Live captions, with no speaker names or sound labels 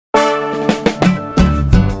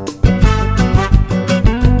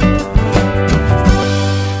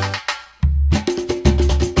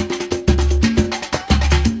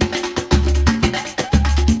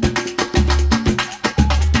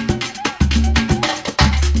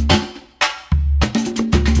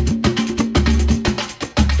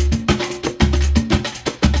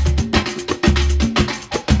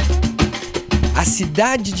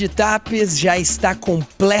cidade de Tapes já está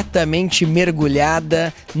completamente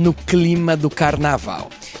mergulhada no clima do carnaval.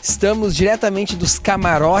 Estamos diretamente dos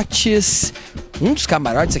camarotes. Um dos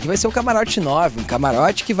camarotes aqui vai ser o camarote 9, um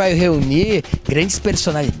camarote que vai reunir grandes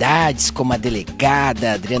personalidades como a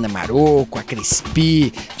delegada Adriana Marocco, a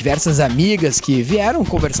Crespi, diversas amigas que vieram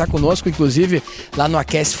conversar conosco, inclusive lá no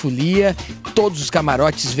Aquece Folia. Todos os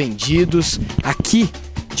camarotes vendidos aqui,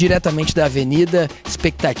 diretamente da avenida,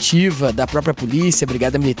 expectativa da própria polícia,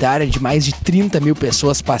 brigada militar, de mais de 30 mil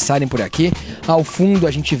pessoas passarem por aqui. Ao fundo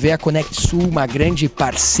a gente vê a ConectSul, uma grande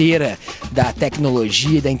parceira da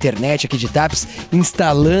tecnologia e da internet aqui de Tapes,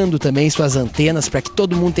 instalando também suas antenas para que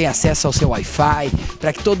todo mundo tenha acesso ao seu Wi-Fi,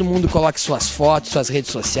 para que todo mundo coloque suas fotos, suas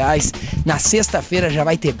redes sociais. Na sexta-feira já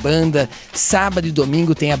vai ter banda, sábado e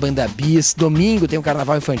domingo tem a banda Bis, domingo tem o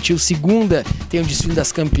Carnaval Infantil, segunda tem o desfile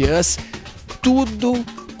das campeãs. Tudo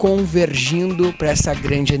convergindo para essa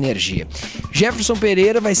grande energia. Jefferson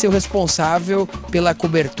Pereira vai ser o responsável pela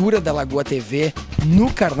cobertura da Lagoa TV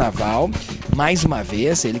no Carnaval. Mais uma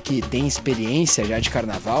vez, ele que tem experiência já de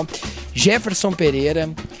Carnaval. Jefferson Pereira,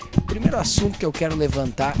 o primeiro assunto que eu quero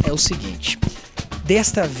levantar é o seguinte.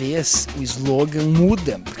 Desta vez o slogan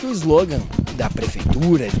muda, porque o slogan da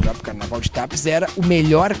prefeitura e do próprio Carnaval de Tapes era o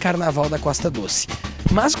melhor carnaval da Costa Doce.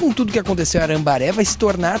 Mas com tudo que aconteceu em Arambaré vai se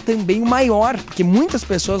tornar também o maior, porque muitas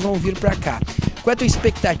pessoas vão vir para cá. Qual é a tua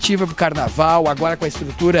expectativa para o Carnaval, agora com a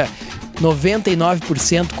estrutura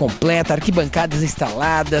 99% completa, arquibancadas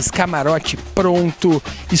instaladas, camarote pronto,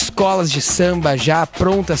 escolas de samba já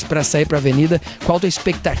prontas para sair para a avenida? Qual a tua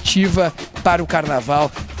expectativa para o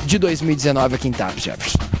Carnaval de 2019 aqui em Tapes,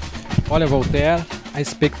 Jefferson? Olha, Voltaire, a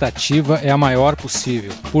expectativa é a maior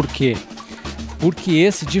possível. Por quê? Porque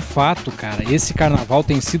esse, de fato, cara, esse carnaval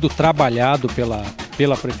tem sido trabalhado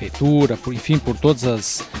pela prefeitura, por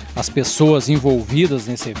todas as pessoas envolvidas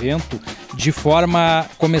nesse evento, de forma...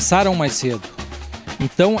 começaram mais cedo.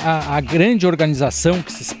 Então, a grande organização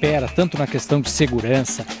que se espera, tanto na questão de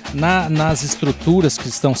segurança, nas estruturas que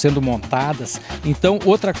estão sendo montadas. Então,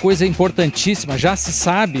 outra coisa importantíssima, já se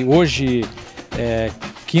sabe hoje...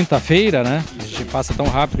 quinta-feira, né? A gente passa tão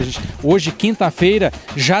rápido. Hoje, quinta-feira,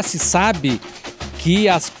 já se sabe que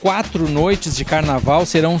as 4 noites de carnaval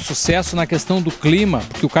serão um sucesso na questão do clima,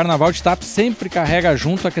 porque o Carnaval de Tapes sempre carrega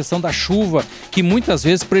junto a questão da chuva, que muitas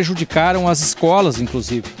vezes prejudicaram as escolas,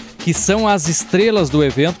 inclusive, que são as estrelas do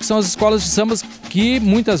evento, que são as escolas de sambas que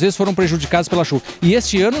muitas vezes foram prejudicadas pela chuva. E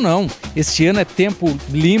este ano não, este ano é tempo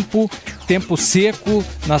limpo, tempo seco,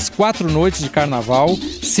 nas 4 noites de carnaval,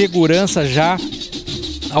 segurança já...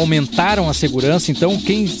 aumentaram a segurança, então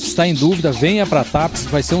quem está em dúvida, venha para Tapes,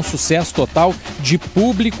 vai ser um sucesso total de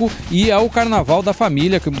público e é o Carnaval da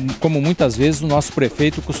Família, como muitas vezes o nosso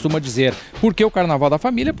prefeito costuma dizer. Por que o Carnaval da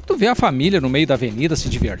Família? Porque tu vê a família no meio da avenida se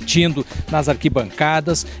divertindo, nas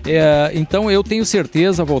arquibancadas, então eu tenho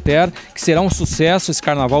certeza, Voltaire, que será um sucesso esse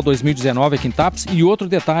Carnaval 2019 aqui em Tapes. E outro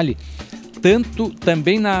detalhe,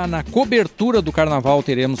 também na cobertura do Carnaval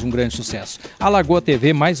teremos um grande sucesso. A Lagoa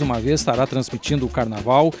TV, mais uma vez, estará transmitindo o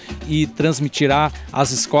Carnaval e transmitirá as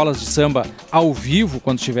escolas de samba ao vivo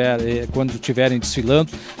quando estiverem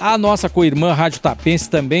desfilando. A nossa co-irmã Rádio Tapense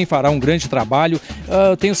também fará um grande trabalho.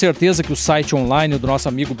 Tenho certeza que o site online do nosso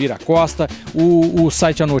amigo Bira Costa, o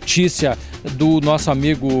site A Notícia do nosso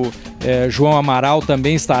amigo João Amaral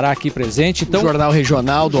também estará aqui presente. Então, o Jornal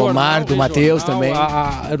Regional do Omar, do Matheus também.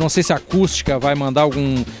 Eu não sei se a Acústica vai mandar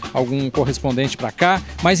algum correspondente para cá,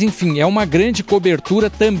 mas enfim, é uma grande cobertura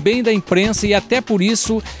também da imprensa e até por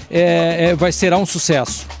isso será um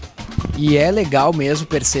sucesso. E é legal mesmo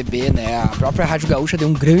perceber, né? A própria Rádio Gaúcha deu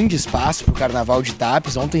um grande espaço para o Carnaval de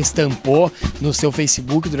Tapes. Ontem estampou no seu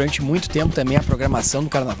Facebook durante muito tempo também a programação do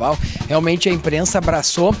Carnaval. Realmente a imprensa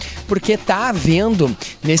abraçou, porque está havendo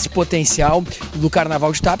nesse potencial do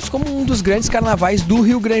Carnaval de Tapes como um dos grandes carnavais do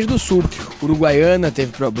Rio Grande do Sul. Uruguaiana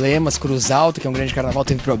teve problemas, Cruz Alta, que é um grande carnaval,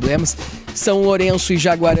 teve problemas. São Lourenço e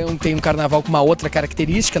Jaguarão tem um carnaval com uma outra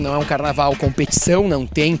característica, não é um carnaval competição, não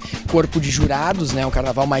tem corpo de jurados, né? É um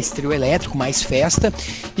carnaval mais trio elétrico, mais festa.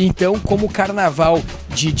 Então, como carnaval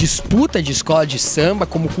de disputa de escola de samba,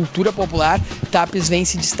 como cultura popular, Tapes vem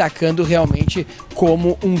se destacando realmente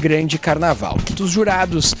como um grande carnaval. Os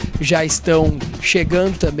jurados já estão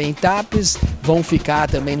chegando também em Tapes, vão ficar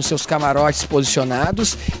também nos seus camarotes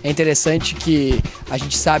posicionados. É interessante que a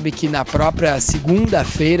gente sabe que na própria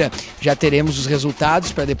segunda-feira já teremos os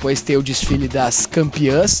resultados para depois ter o desfile das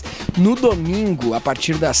campeãs. No domingo, a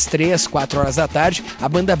partir das 3, 4 horas da tarde, a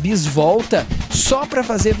banda Bis volta só para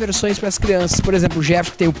fazer versões para as crianças. Por exemplo, o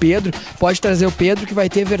Jefferson, que tem o Pedro, pode trazer o Pedro, que vai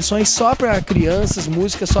ter versões só para crianças,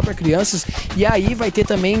 músicas só para crianças, e aí vai ter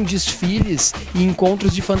também desfiles e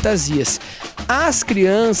encontros de fantasias. As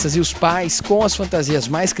crianças e os pais, com as fantasias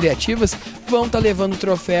mais criativas, vão estar levando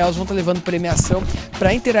troféus, vão estar levando premiação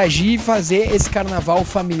para interagir e fazer esse carnaval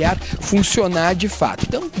familiar funcionar de fato.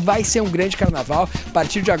 Então vai ser um grande carnaval. A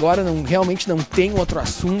partir de agora realmente não tem outro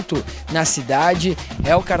assunto na cidade.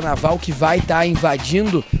 É o carnaval que vai estar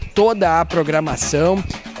invadindo toda a programação,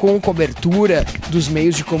 com cobertura dos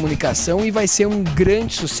meios de comunicação, e vai ser um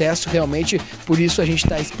grande sucesso realmente, por isso a gente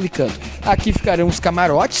está explicando. Aqui ficarão os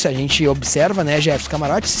camarotes, a gente observa, né, Jefferson,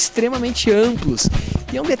 camarotes extremamente amplos.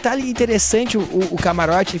 E é um detalhe interessante, o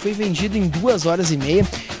camarote ele foi vendido em 2 horas e meia,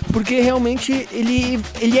 porque realmente ele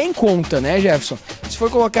é em conta, né, Jefferson? Se for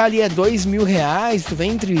colocar ali R$2.000, tu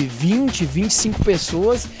vem entre 20 e 25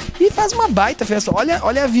 pessoas e faz uma baita festa.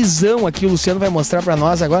 Olha a visão aqui, o Luciano vai mostrar para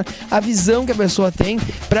nós agora, a visão que a pessoa tem.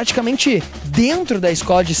 Praticamente dentro da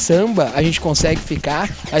escola de samba a gente consegue ficar,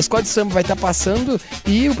 a escola de samba vai estar passando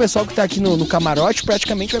e o pessoal que está aqui no camarote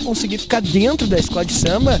praticamente vai conseguir ficar dentro da escola de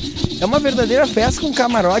samba. É uma verdadeira festa com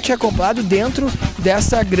camarote acoplado dentro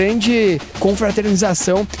dessa grande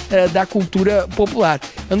confraternização da cultura popular.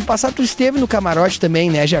 Ano passado tu esteve no camarote também,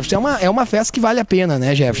 né, Jefferson? É uma festa que vale a pena,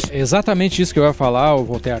 né, Jefferson? É exatamente isso que eu ia falar,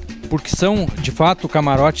 Voltaire, porque são, de fato,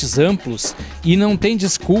 camarotes amplos e não tem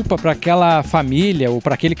desculpa para aquela família ou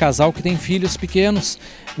para aquele casal que tem filhos pequenos.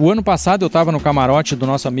 O ano passado eu estava no camarote do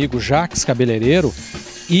nosso amigo Jacques, cabeleireiro,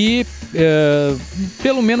 e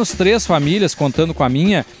pelo menos 3 famílias, contando com a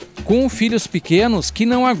minha, com filhos pequenos que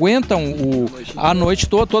não aguentam a noite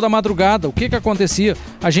toda a madrugada. O que acontecia?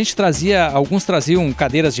 A gente alguns traziam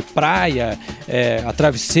cadeiras de praia,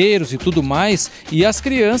 travesseiros e tudo mais, e as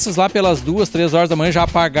crianças lá pelas 2, 3 horas da manhã já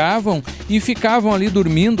apagavam e ficavam ali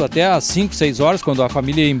dormindo até às 5, 6 horas, quando a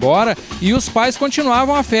família ia embora, e os pais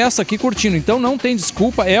continuavam a festa aqui curtindo. Então não tem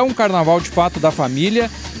desculpa, é um carnaval de fato da família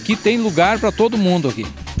que tem lugar para todo mundo aqui.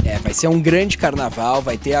 Vai ser um grande carnaval,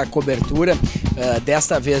 vai ter a cobertura.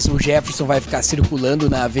 Desta vez o Jefferson vai ficar circulando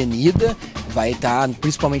na avenida, vai estar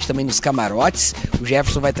principalmente também nos camarotes. O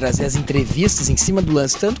Jefferson vai trazer as entrevistas em cima do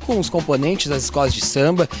lance, tanto com os componentes das escolas de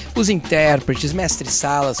samba, os intérpretes,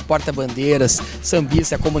 mestres-salas, porta-bandeiras,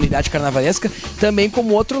 sambistas, a comunidade carnavalesca, também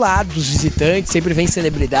como outro lado, dos visitantes. Sempre vem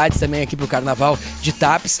celebridades também aqui para o Carnaval de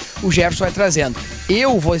Tapes, o Jefferson vai trazendo.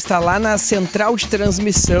 Eu vou estar lá na central de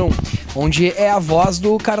transmissão, onde é a voz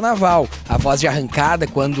do carnaval, a voz de arrancada,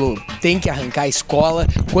 quando tem que arrancar a escola,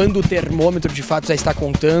 quando o termômetro de fato já está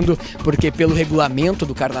contando, porque pelo regulamento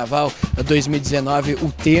do Carnaval 2019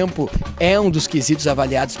 o tempo é um dos quesitos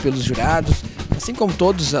avaliados pelos jurados, assim como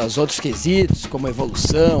todos os outros quesitos, como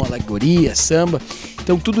evolução, alegoria, samba.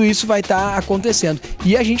 Então tudo isso vai estar acontecendo.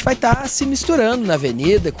 E a gente vai estar se misturando na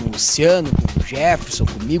avenida com o Luciano, com o Jefferson,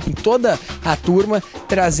 comigo, com toda a turma,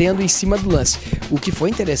 trazendo em cima do lance. O que foi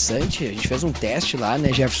interessante, a gente fez um teste lá,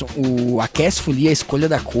 né, Jefferson? O Aquece Folia, a escolha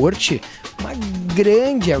da corte, uma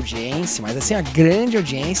grande audiência, mas assim, a grande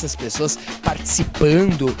audiência das pessoas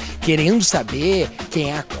participando, querendo saber quem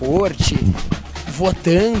é a corte,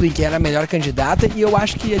 votando em quem era a melhor candidata. E eu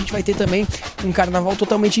acho que a gente vai ter também um carnaval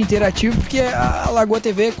totalmente interativo, porque a Lagoa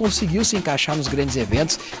TV conseguiu se encaixar nos grandes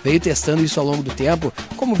eventos, veio testando isso ao longo do tempo,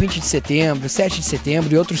 como 20 de setembro, 7 de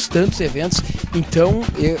setembro e outros tantos eventos. Então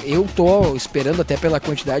eu tô esperando, até pela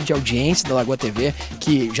quantidade de audiência da Lagoa TV,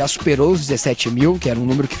 que já superou os 17 mil, que era um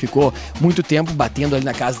número que ficou muito tempo batendo ali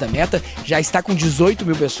na casa da meta, já está com 18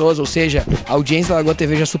 mil pessoas, ou seja, a audiência da Lagoa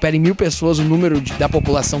TV já supera em 1.000 pessoas o número da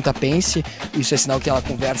população tapense. Isso é sinal que ela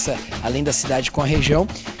conversa além da cidade com a região.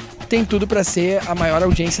 Tem tudo para ser a maior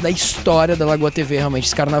audiência da história da Lagoa TV, realmente,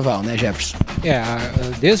 esse carnaval, né, Jefferson?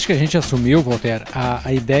 Desde que a gente assumiu, Voltaire,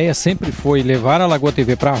 a ideia sempre foi levar a Lagoa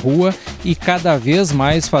TV para a rua e cada vez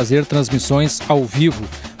mais fazer transmissões ao vivo,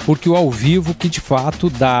 porque o ao vivo que de fato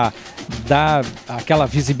dá aquela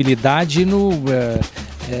visibilidade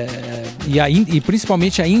e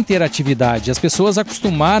principalmente a interatividade. As pessoas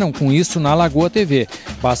acostumaram com isso na Lagoa TV.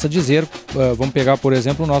 Basta dizer, vamos pegar, por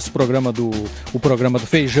exemplo, o nosso programa o programa do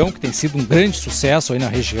Feijão, que tem sido um grande sucesso aí na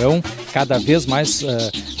região, cada vez mais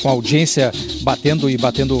com a audiência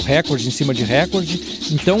batendo recorde em cima de recorde.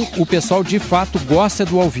 Então o pessoal de fato gosta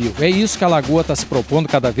do ao vivo. É isso que a Lagoa está se propondo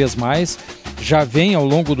cada vez mais. já vem ao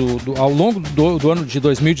longo do ano de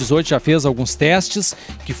 2018, já fez alguns testes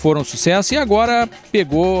que foram sucesso e agora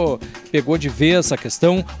pegou de vez a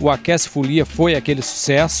questão. O Aquece Folia foi aquele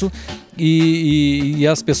sucesso e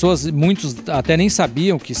as pessoas, muitos até nem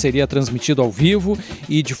sabiam que seria transmitido ao vivo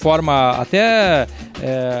e de forma até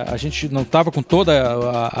a gente não estava com todo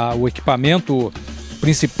o equipamento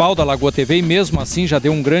principal da Lagoa TV e mesmo assim já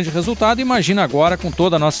deu um grande resultado. Imagina agora com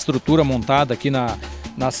toda a nossa estrutura montada aqui na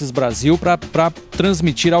CIS Brasil para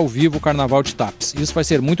transmitir ao vivo o Carnaval de Tapes. Isso vai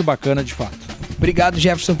ser muito bacana de fato. Obrigado,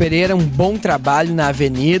 Jefferson Pereira, um bom trabalho na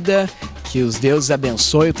avenida, que os deuses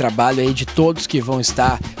abençoem o trabalho aí de todos que vão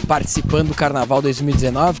estar participando do Carnaval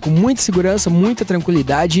 2019 com muita segurança, muita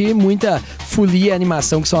tranquilidade e muita folia e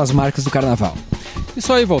animação que são as marcas do Carnaval.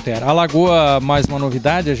 Isso aí, Voltaire. A Lagoa, mais uma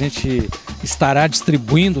novidade, a gente estará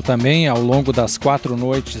distribuindo também ao longo das 4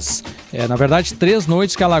 noites, na verdade 3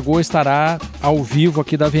 noites que a Lagoa estará ao vivo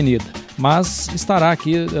aqui da avenida, mas estará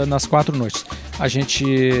aqui nas 4 noites. A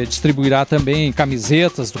gente distribuirá também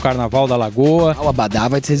camisetas do Carnaval da Lagoa. O abadá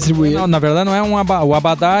vai ser distribuído? Não, na verdade não é um abadá. O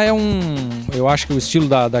abadá é eu acho que o estilo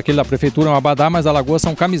daquele da prefeitura é um abadá, mas da Lagoa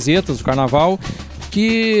são camisetas do Carnaval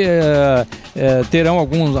que terão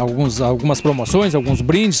algumas promoções, alguns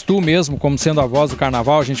brindes. Tu mesmo, como sendo a voz do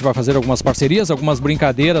Carnaval, a gente vai fazer algumas parcerias, algumas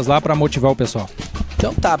brincadeiras lá para motivar o pessoal.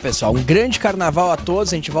 Então tá, pessoal, um grande Carnaval a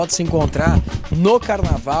todos, a gente volta a se encontrar no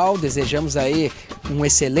Carnaval, desejamos aí um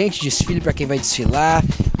excelente desfile para quem vai desfilar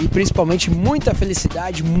e principalmente muita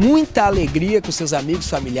felicidade, muita alegria com seus amigos,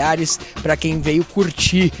 familiares, para quem veio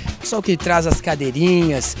curtir. Pessoal que traz as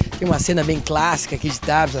cadeirinhas, tem uma cena bem clássica aqui de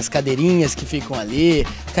Tapes, as cadeirinhas que ficam ali,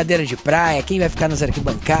 cadeira de praia, quem vai ficar nas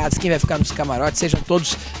arquibancadas, quem vai ficar nos camarotes, sejam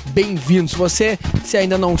todos bem-vindos. Você, se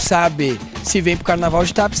ainda não sabe se vem pro Carnaval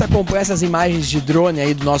de Tapes, acompanha essas imagens de drone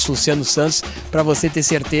aí do nosso Luciano Santos para você ter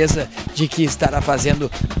certeza de que estará fazendo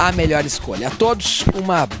a melhor escolha. A todos,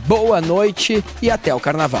 uma boa noite e até o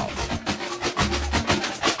Carnaval.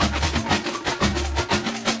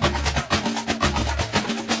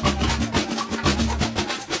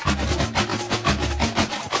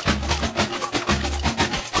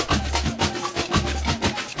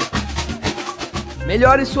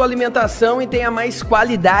 Melhore sua alimentação e tenha mais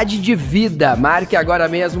qualidade de vida. Marque agora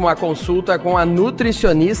mesmo uma consulta com a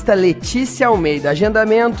nutricionista Letícia Almeida.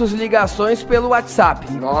 Agendamentos, ligações pelo WhatsApp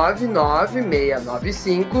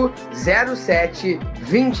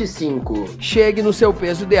 996950725. Chegue no seu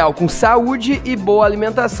peso ideal com saúde e boa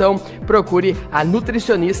alimentação. Procure a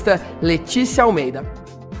nutricionista Letícia Almeida.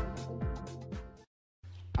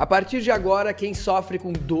 A partir de agora, quem sofre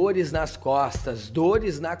com dores nas costas,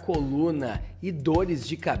 dores na coluna e dores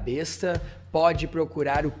de cabeça, pode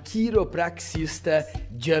procurar o quiropraxista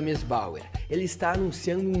James Bauer. Ele está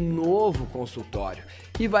anunciando um novo consultório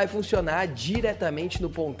que vai funcionar diretamente no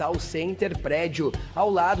Pontal Center, prédio ao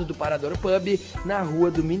lado do Parador Pub, na rua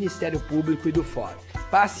do Ministério Público e do Fórum.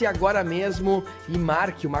 Passe agora mesmo e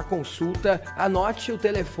marque uma consulta, anote o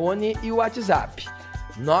telefone e o WhatsApp.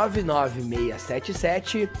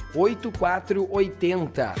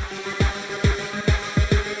 99677-8480.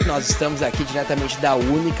 Nós estamos aqui diretamente da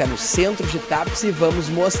Única, no centro de Tapes, e vamos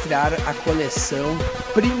mostrar a coleção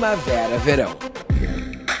Primavera-Verão.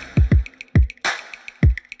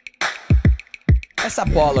 Essa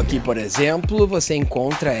polo aqui, por exemplo, você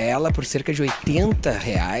encontra ela por cerca de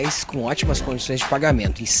R$80, com ótimas condições de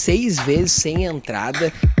pagamento, em 6 vezes sem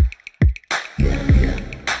entrada.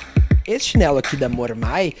 Esse chinelo aqui da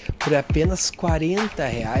Mormai, por apenas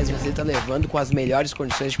R$40, você está levando com as melhores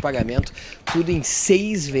condições de pagamento, tudo em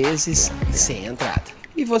 6 vezes sem entrada.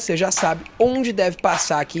 E você já sabe onde deve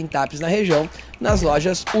passar aqui em Tapes, na região, nas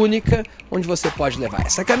lojas Única, onde você pode levar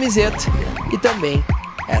essa camiseta e também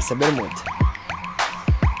essa bermuda.